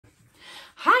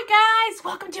friends,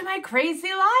 welcome to my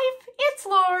crazy life. It's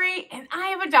Lori and I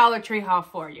have a Dollar Tree haul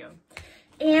for you.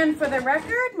 And for the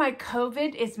record, my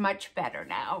COVID is much better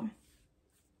now.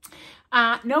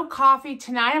 No coffee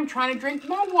tonight. I'm trying to drink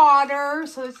more water.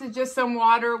 So this is just some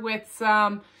water with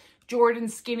some Jordan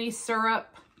Skinny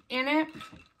syrup in it.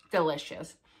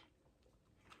 Delicious.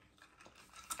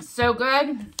 So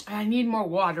good. I need more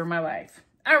water in my life.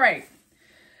 All right.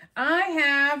 I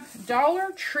have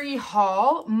Dollar Tree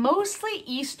haul, mostly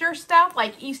Easter stuff,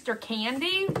 like Easter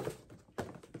candy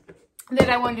that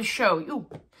I wanted to show you.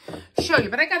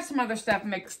 But I got some other stuff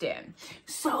mixed in.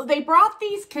 So they brought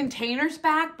these containers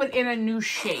back, but in a new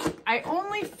shape. I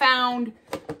only found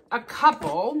a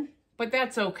couple, but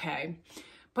that's okay.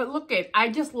 But look I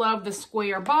just love the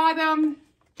square bottom.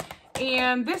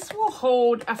 And this will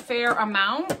hold a fair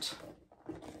amount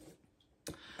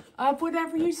of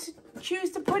whatever you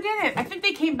choose to put in it. I think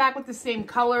they came back with the same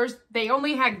colors. They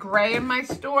only had gray in my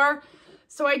store.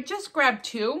 So I just grabbed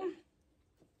two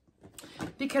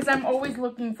because I'm always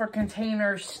looking for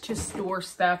containers to store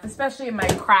stuff, especially in my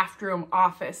craft room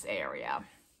office area.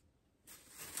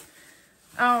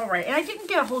 All right, and I didn't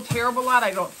get a whole terrible lot,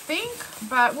 I don't think,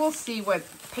 but we'll see what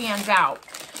pans out.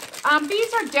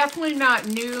 These are definitely not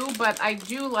new, but I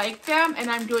do like them, and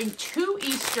I'm doing 2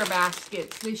 Easter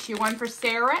baskets this year, one for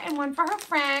Sarah and one for her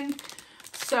friend.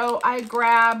 So I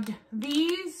grabbed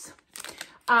these.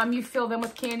 You fill them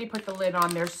with candy, put the lid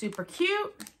on. They're super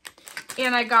cute.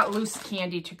 And I got loose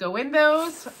candy to go in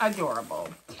those. Adorable.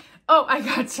 Oh, I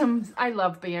got some, I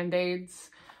love Band-Aids.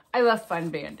 I love fun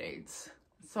Band-Aids.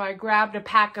 So I grabbed a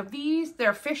pack of these.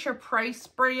 They're Fisher-Price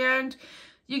brand.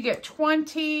 You get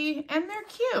 20, and they're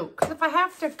cute. Because if I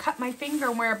have to cut my finger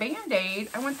and wear a Band-Aid,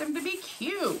 I want them to be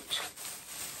cute.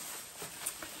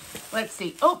 Let's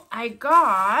see. Oh, I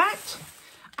got,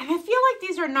 and I feel like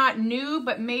these are not new,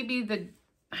 but maybe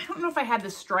I don't know if I had the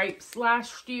stripes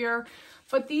last year,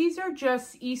 but these are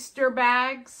just Easter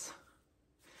bags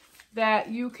that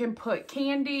you can put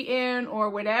candy in or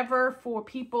whatever for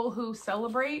people who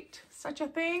celebrate such a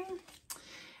thing.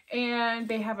 And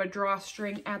they have a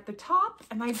drawstring at the top.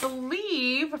 And I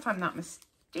believe, if I'm not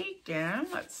mistaken,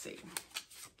 let's see.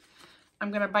 I'm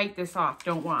going to bite this off.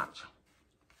 Don't watch.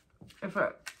 If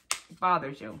it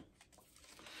bothers you.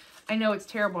 I know it's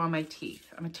terrible on my teeth.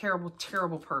 I'm a terrible,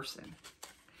 terrible person.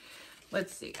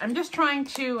 Let's see. I'm just trying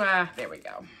to, there we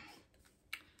go.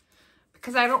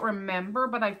 Because I don't remember,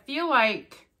 but I feel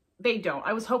like they don't.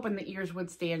 I was hoping the ears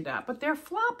would stand up. But they're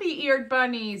floppy-eared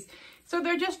bunnies. So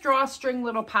they're just drawstring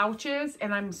little pouches,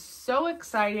 and I'm so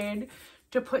excited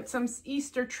to put some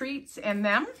Easter treats in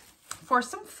them for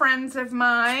some friends of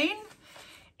mine.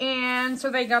 And so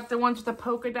they got the ones with the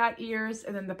polka dot ears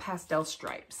and then the pastel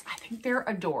stripes. I think they're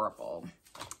adorable.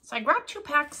 So I grabbed 2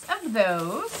 packs of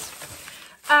those.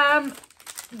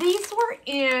 These were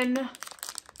in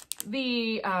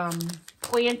the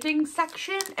planting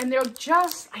section, and they're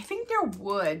just, I think they're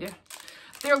wood.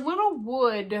 They're little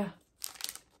wood.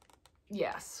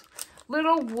 Yes,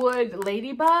 little wood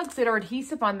ladybugs that are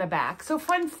adhesive on the back. So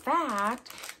fun fact,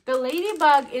 the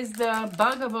ladybug is the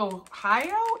bug of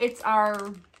Ohio. It's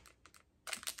our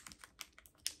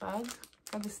bug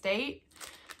of the state.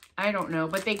 I don't know,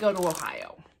 but they go to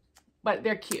Ohio. But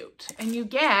they're cute. And you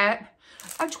get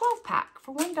a 12-pack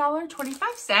for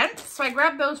 $1.25. So I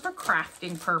grabbed those for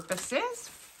crafting purposes.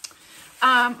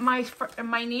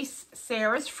 My niece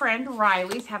Sarah's friend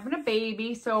Riley's having a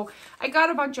baby, so I got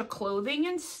a bunch of clothing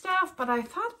and stuff, but I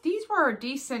thought these were a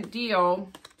decent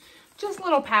deal. Just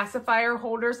little pacifier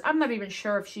holders. I'm not even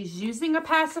sure if she's using a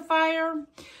pacifier,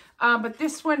 but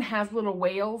this one has little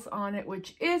whales on it,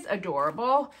 which is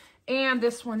adorable. And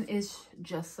this one is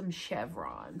just some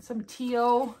chevron, some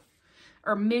teal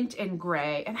or mint and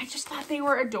gray, and I just thought they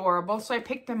were adorable, so I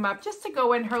picked them up just to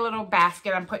go in her little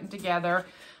basket I'm putting together.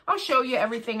 I'll show you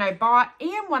everything I bought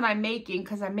and what I'm making,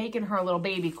 because I'm making her a little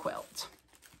baby quilt.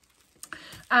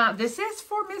 This is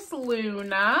for Miss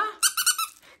Luna.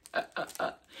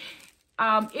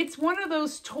 It's one of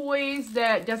those toys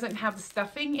that doesn't have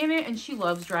stuffing in it, and she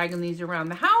loves dragging these around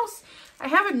the house. I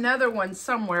have another one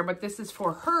somewhere, but this is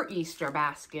for her Easter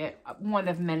basket. One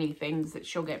of many things that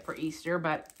she'll get for Easter,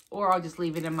 or I'll just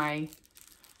leave it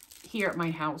here at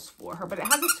my house for her. But it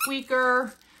has a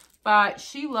squeaker, but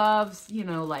she loves, you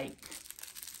know, like,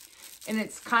 and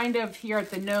it's kind of here at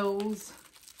the nose.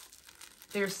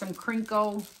 There's some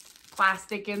crinkle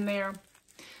plastic in there,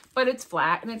 but it's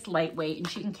flat and it's lightweight and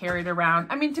she can carry it around.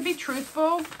 I mean, to be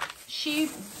truthful, she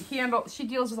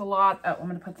deals with a lot of, I'm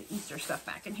going to put the Easter stuff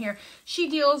back in here. She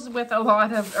deals with a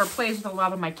lot of, or plays with a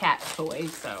lot of my cat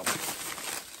toys, so,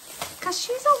 because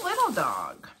she's a little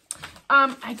dog.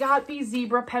 I got these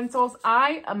zebra pencils.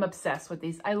 I am obsessed with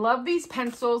these. I love these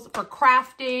pencils for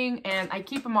crafting, and I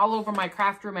keep them all over my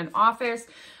craft room and office.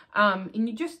 And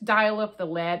you just dial up the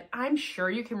lead. I'm sure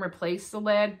you can replace the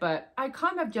lead, but I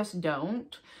kind of just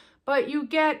don't. But you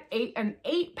get an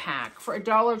 8-pack for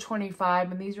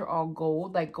 $1.25, and these are all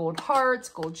gold, like gold hearts,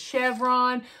 gold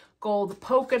chevron, gold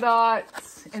polka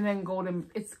dots, and then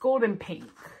it's gold and pink.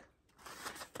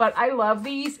 But I love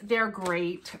these. They're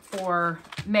great for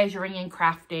measuring and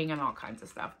crafting and all kinds of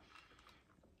stuff.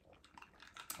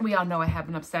 We all know I have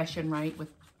an obsession, right,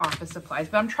 with office supplies.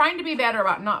 But I'm trying to be better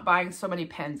about not buying so many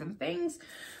pens and things.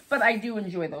 But I do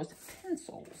enjoy those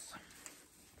pencils.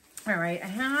 All right, I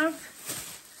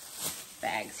have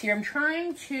bags here. I'm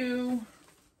trying to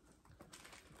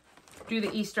do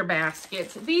the Easter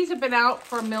baskets. These have been out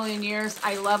for a million years.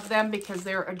 I love them because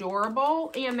they're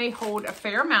adorable and they hold a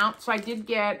fair amount. So I did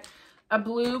get a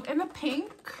blue and a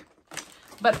pink,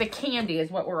 but the candy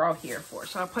is what we're all here for.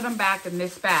 So I'll put them back in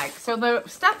this bag. So the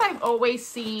stuff I've always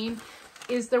seen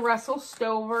is the Russell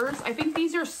Stovers. I think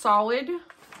these are solid.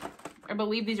 I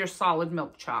believe these are solid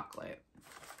milk chocolate.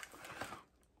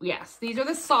 Yes, these are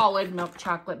the solid milk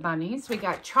chocolate bunnies. We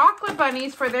got chocolate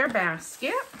bunnies for their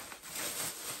basket.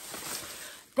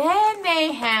 Then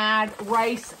they had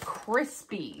Rice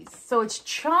Krispies. So it's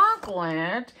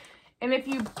chocolate, and if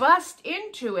you bust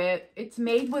into it, it's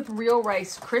made with real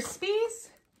Rice Krispies.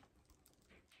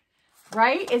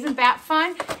 Right? Isn't that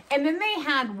fun? And then they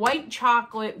had white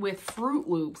chocolate with Fruit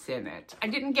Loops in it. I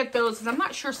didn't get those because I'm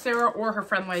not sure Sarah or her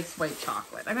friend likes white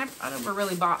chocolate. I never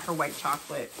really bought her white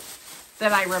chocolate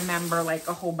that I remember, like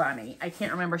a whole bunny. I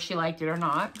can't remember if she liked it or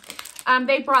not.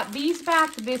 They brought these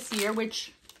back this year,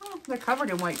 which... they're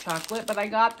covered in white chocolate, but I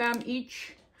got them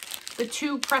each, the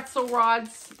 2 pretzel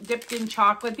rods dipped in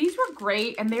chocolate. These were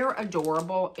great, and they're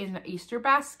adorable in the Easter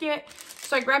basket.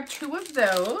 So I grabbed 2 of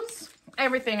those.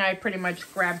 Everything I pretty much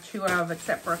grabbed 2 of,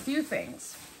 except for a few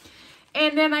things.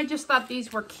 And then I just thought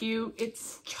these were cute.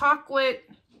 It's chocolate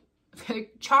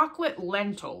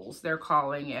lentils, they're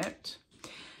calling it.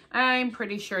 I'm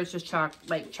pretty sure it's just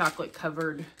chocolate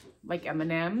covered, like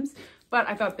M&Ms. But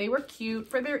I thought they were cute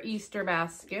for their Easter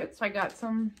basket. So I got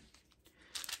some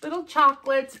little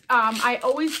chocolates. I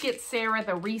always get Sarah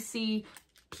the Reese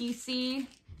PC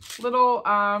little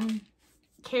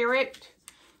carrot.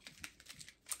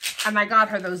 And I got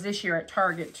her those this year at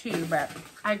Target too. But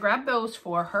I grabbed those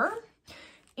for her.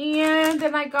 And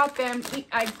then I got them.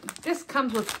 This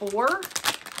comes with 4.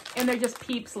 And they're just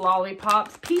Peeps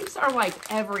lollipops. Peeps are like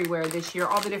everywhere this year.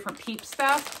 All the different Peeps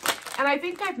stuff. And I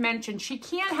think I've mentioned she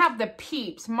can't have the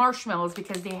Peeps marshmallows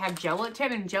because they have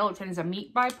gelatin, and gelatin is a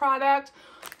meat byproduct,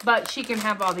 but she can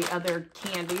have all the other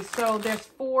candies. So there's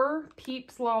 4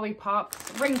 Peeps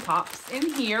lollipops, ring pops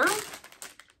in here.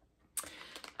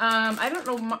 I don't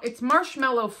know, it's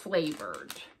marshmallow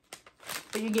flavored,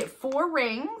 but you get 4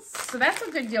 rings. So that's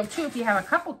a good deal too if you have a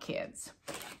couple kids.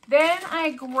 Then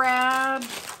I grabbed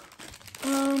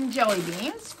jelly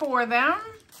beans for them.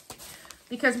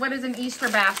 Because what is an Easter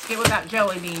basket without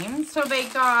jelly beans? So they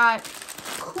got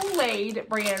Kool-Aid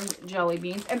brand jelly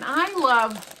beans. And I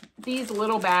love these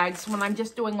little bags when I'm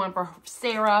just doing one for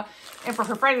Sarah and for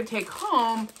her friend to take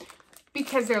home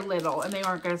because they're little and they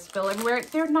aren't going to spill everywhere.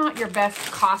 They're not your best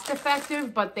cost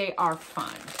effective, but they are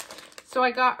fun. So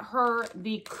I got her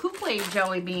the Kool-Aid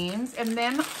jelly beans. And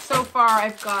then so far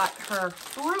I've got her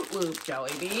Fruit Loop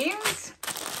jelly beans.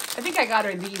 I think I got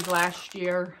her these last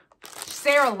year.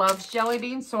 Sarah loves jelly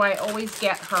beans, so I always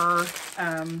get her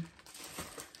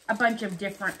a bunch of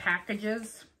different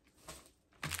packages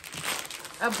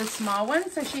of the small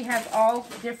ones. So she has all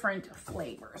different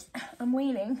flavors. I'm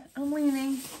leaning.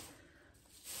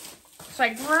 So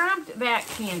I grabbed that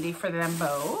candy for them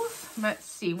both. Let's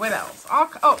see, what else?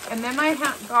 Oh, and then I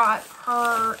got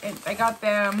her, and I got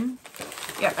them,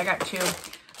 yep, I got 2,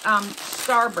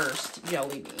 Starburst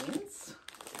jelly beans.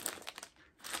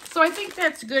 So I think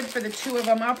that's good for the 2 of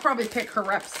them. I'll probably pick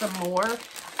her up some more.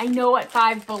 I know at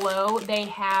Five Below they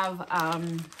have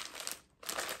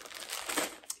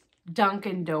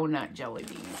Dunkin' Donut jelly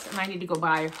beans. And I need to go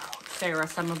buy Sarah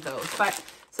some of those. But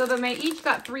so then they each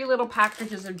got 3 little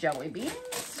packages of jelly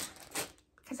beans.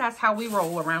 Because that's how we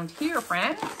roll around here,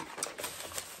 friends.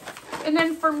 And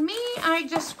then for me, I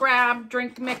just grabbed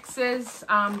drink mixes.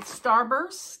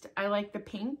 Starburst. I like the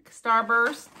pink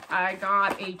Starburst. I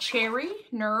got a cherry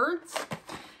Nerds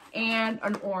and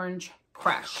an orange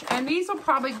Crush. And these will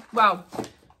probably, well,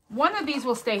 one of these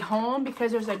will stay home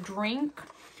because there's a drink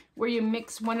where you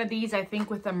mix one of these, I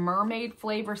think, with a mermaid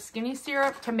flavor skinny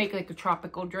syrup to make like a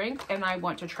tropical drink. And I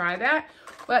want to try that.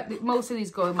 But most of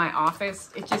these go in my office.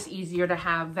 It's just easier to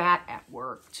have that at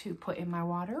work to put in my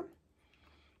water.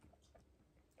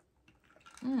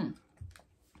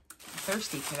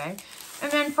 Thirsty today.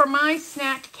 And then for my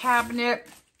snack cabinet,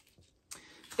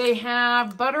 they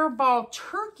have Butterball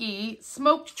turkey,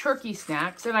 smoked turkey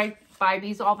snacks. And I buy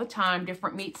these all the time,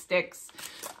 different meat sticks,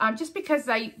 just because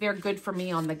they're good for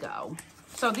me on the go.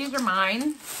 So these are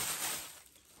mine.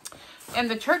 And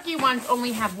the turkey ones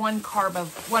only have 1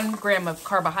 gram of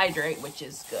carbohydrate, which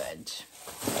is good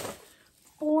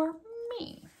for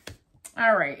me.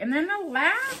 All right, and then the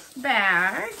last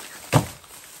bag,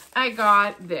 I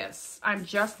got this. I'm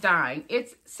just dying.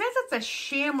 It says it's a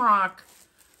shamrock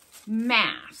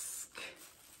mask.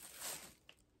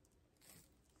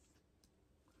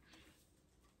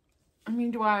 I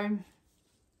mean,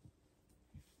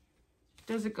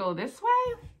 does it go this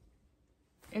way?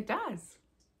 It does.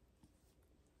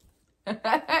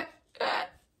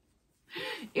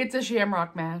 It's a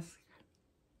shamrock mask.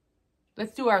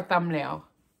 Let's do our thumbnail.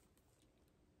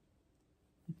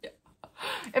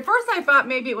 At first I thought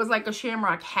maybe it was like a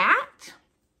shamrock hat,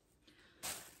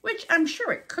 which I'm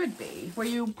sure it could be, where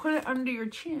you put it under your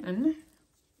chin.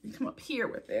 You come up here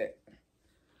with it.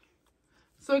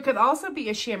 So it could also be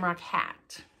a shamrock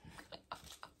hat.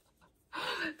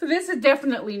 So this is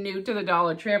definitely new to the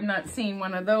Dollar Tree. I've not seen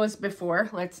one of those before.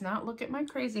 Let's not look at my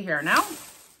crazy hair now.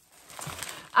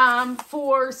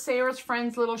 For Sarah's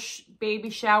friend's little baby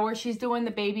shower, she's doing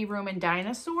the baby room and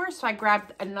dinosaur. So I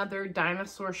grabbed another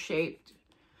dinosaur shaped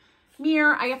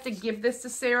mirror. I have to give this to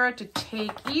Sarah to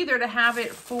take, either to have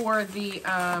it for the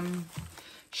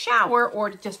shower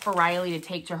or just for Riley to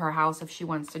take to her house if she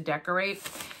wants to decorate.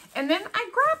 And then I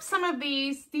grabbed some of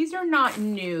these. These are not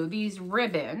new, these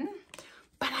ribbon.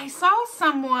 But I saw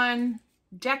someone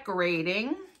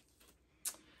decorating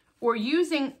or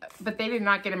using, but they did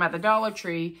not get them at the Dollar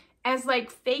Tree, as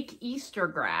like fake Easter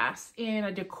grass in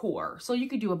a decor. So you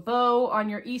could do a bow on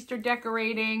your Easter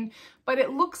decorating, but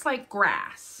it looks like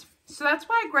grass. So that's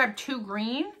why I grabbed 2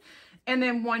 green and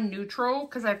then 1 neutral,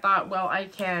 because I thought, well, I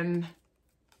can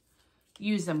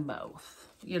use them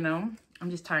both, you know?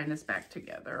 I'm just tying this back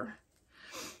together.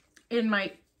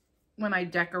 When I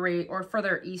decorate, or for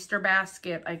their Easter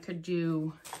basket, I could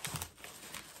do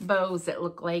bows that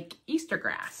look like Easter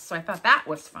grass. So I thought that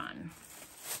was fun.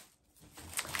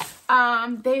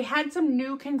 They had some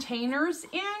new containers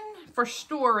in for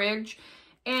storage,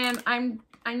 and I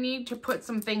need to put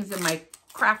some things in my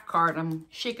craft cart. I'm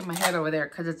shaking my head over there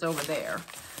because it's over there.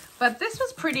 But this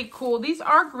was pretty cool. These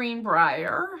are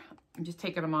Greenbrier. I'm just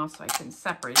taking them off so I can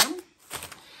separate them.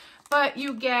 But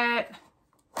you get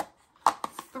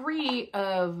 3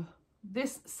 of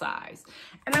this size.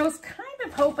 And I was kind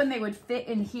of hoping they would fit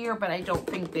in here, but I don't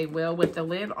think they will with the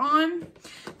lid on.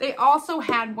 They also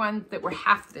had ones that were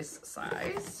half this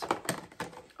size.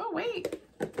 Oh, wait.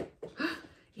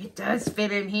 It does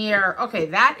fit in here. Okay,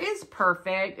 that is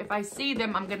perfect. If I see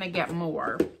them, I'm going to get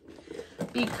more.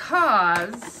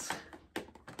 Because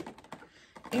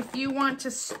if you want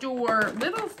to store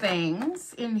little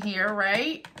things in here,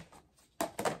 right?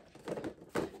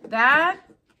 That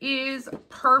is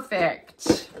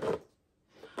perfect.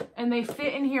 And they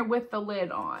fit in here with the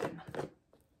lid on.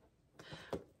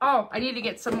 Oh, I need to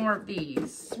get some more of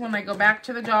these when I go back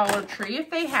to the Dollar Tree,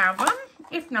 if they have them.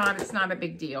 If not, it's not a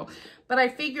big deal. But I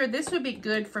figured this would be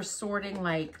good for sorting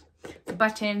like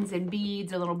buttons and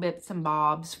beads, a little bits and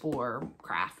bobs for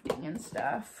crafting and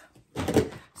stuff.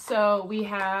 So we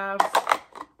have,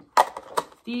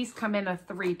 these come in a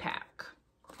 3-pack.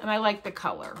 And I like the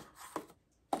color.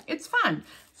 It's fun.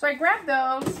 So I grabbed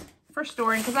those for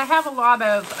storing because I have a lot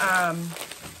of,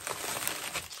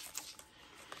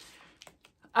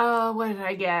 what did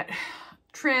I get?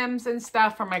 Trims and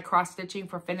stuff for my cross stitching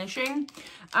for finishing.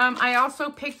 I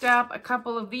also picked up a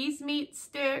couple of these meat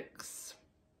sticks.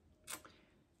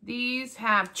 These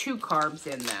have 2 carbs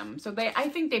in them. So I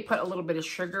think they put a little bit of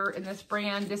sugar in this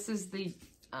brand. This is the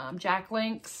Jack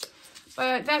Links,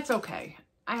 but that's okay.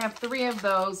 I have 3 of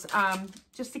those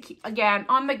just to keep, again,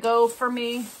 on the go for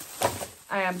me.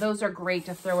 Those are great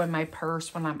to throw in my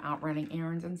purse when I'm out running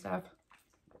errands and stuff.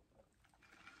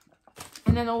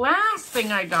 And then the last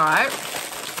thing I got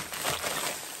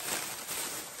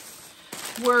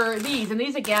were these. And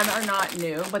these, again, are not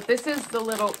new. But this is the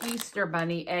little Easter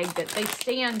bunny egg that they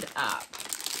stand up.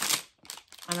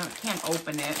 I can't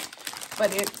open it.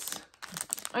 But it's,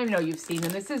 I know you've seen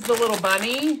them. This is the little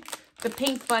bunny. The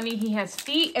pink bunny, he has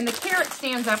feet. And the carrot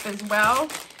stands up as well.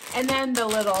 And then the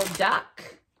little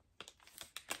duck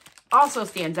also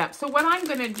stands up. So what I'm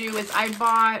going to do is I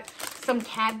bought some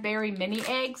Cadbury mini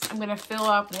eggs. I'm going to fill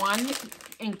up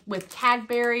 1 with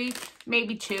Cadbury,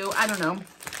 maybe 2. I don't know.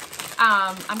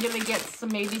 I'm going to get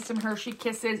maybe some Hershey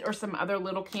Kisses or some other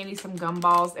little candy, some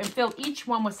gumballs, and fill each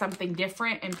one with something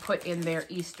different and put in their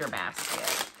Easter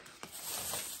basket.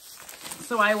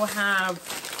 So I will have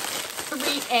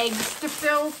 3 eggs to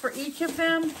fill for each of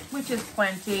them, which is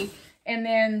plenty. And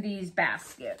then these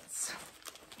baskets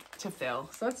to fill.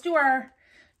 So let's do our,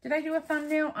 did I do a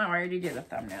thumbnail? Oh, I already did a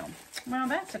thumbnail. Well,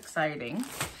 that's exciting.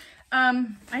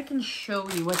 I can show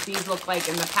you what these look like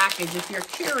in the package if you're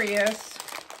curious.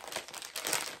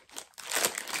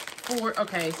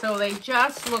 Okay, so they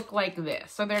just look like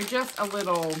this. So they're just a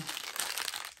little,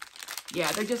 yeah,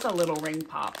 they're just a little ring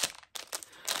pop.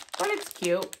 But it's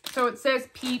cute. So it says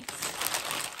Peeps.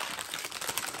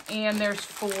 And there's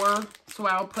 4. So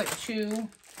I'll put 2 in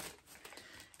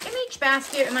each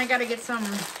basket. And I got to get some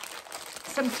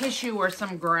tissue or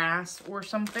some grass or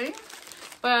something.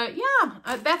 But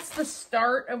yeah, that's the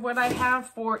start of what I have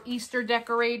for Easter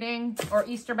decorating or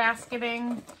Easter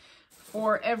basketing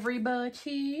for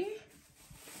everybody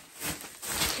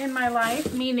in my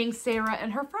life, meaning Sarah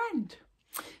and her friend.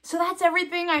 So that's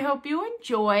everything. I hope you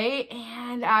enjoy,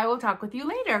 and I will talk with you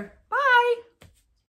later.